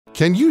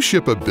Can you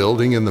ship a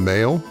building in the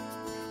mail?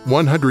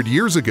 100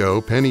 years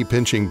ago,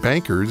 penny-pinching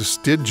bankers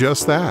did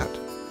just that.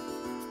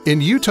 In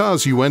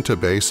Utah's Uinta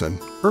Basin,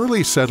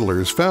 early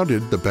settlers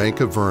founded the Bank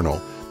of Vernal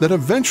that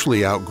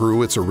eventually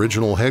outgrew its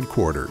original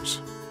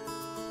headquarters.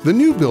 The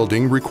new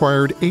building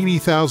required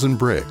 80,000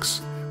 bricks,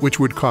 which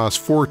would cost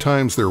 4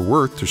 times their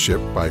worth to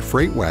ship by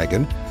freight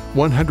wagon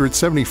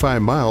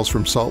 175 miles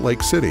from Salt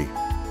Lake City.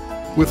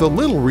 With a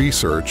little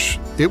research,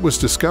 it was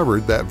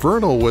discovered that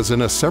Vernal was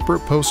in a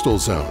separate postal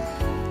zone.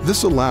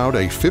 This allowed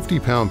a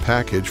 50-pound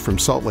package from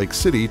Salt Lake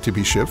City to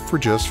be shipped for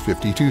just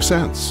 52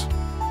 cents.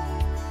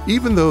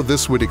 Even though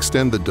this would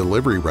extend the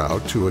delivery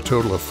route to a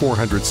total of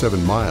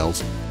 407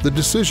 miles, the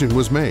decision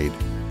was made.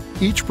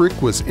 Each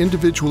brick was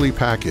individually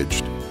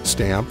packaged,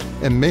 stamped,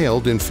 and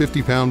mailed in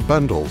 50-pound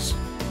bundles.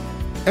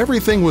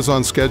 Everything was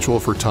on schedule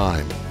for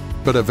time,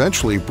 but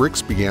eventually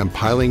bricks began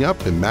piling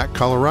up in Mac,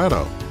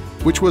 Colorado,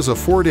 which was a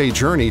 4-day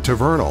journey to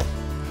Vernal.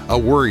 A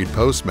worried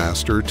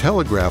postmaster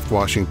telegraphed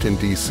Washington,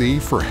 D.C.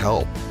 for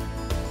help.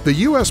 The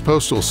U.S.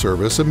 Postal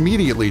Service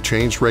immediately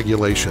changed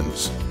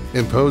regulations,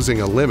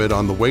 imposing a limit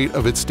on the weight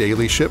of its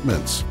daily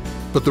shipments,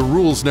 but the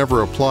rules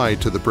never applied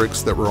to the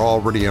bricks that were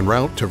already en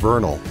route to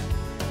Vernal.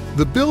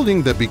 The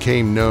building that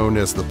became known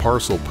as the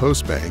Parcel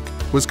Post Bank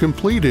was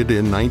completed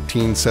in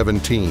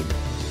 1917.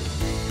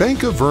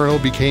 Bank of Vernal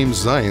became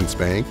Zions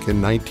Bank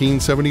in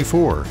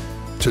 1974.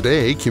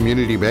 Today,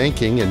 community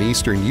banking in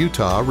eastern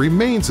Utah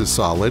remains as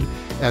solid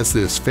as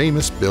this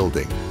famous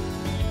building.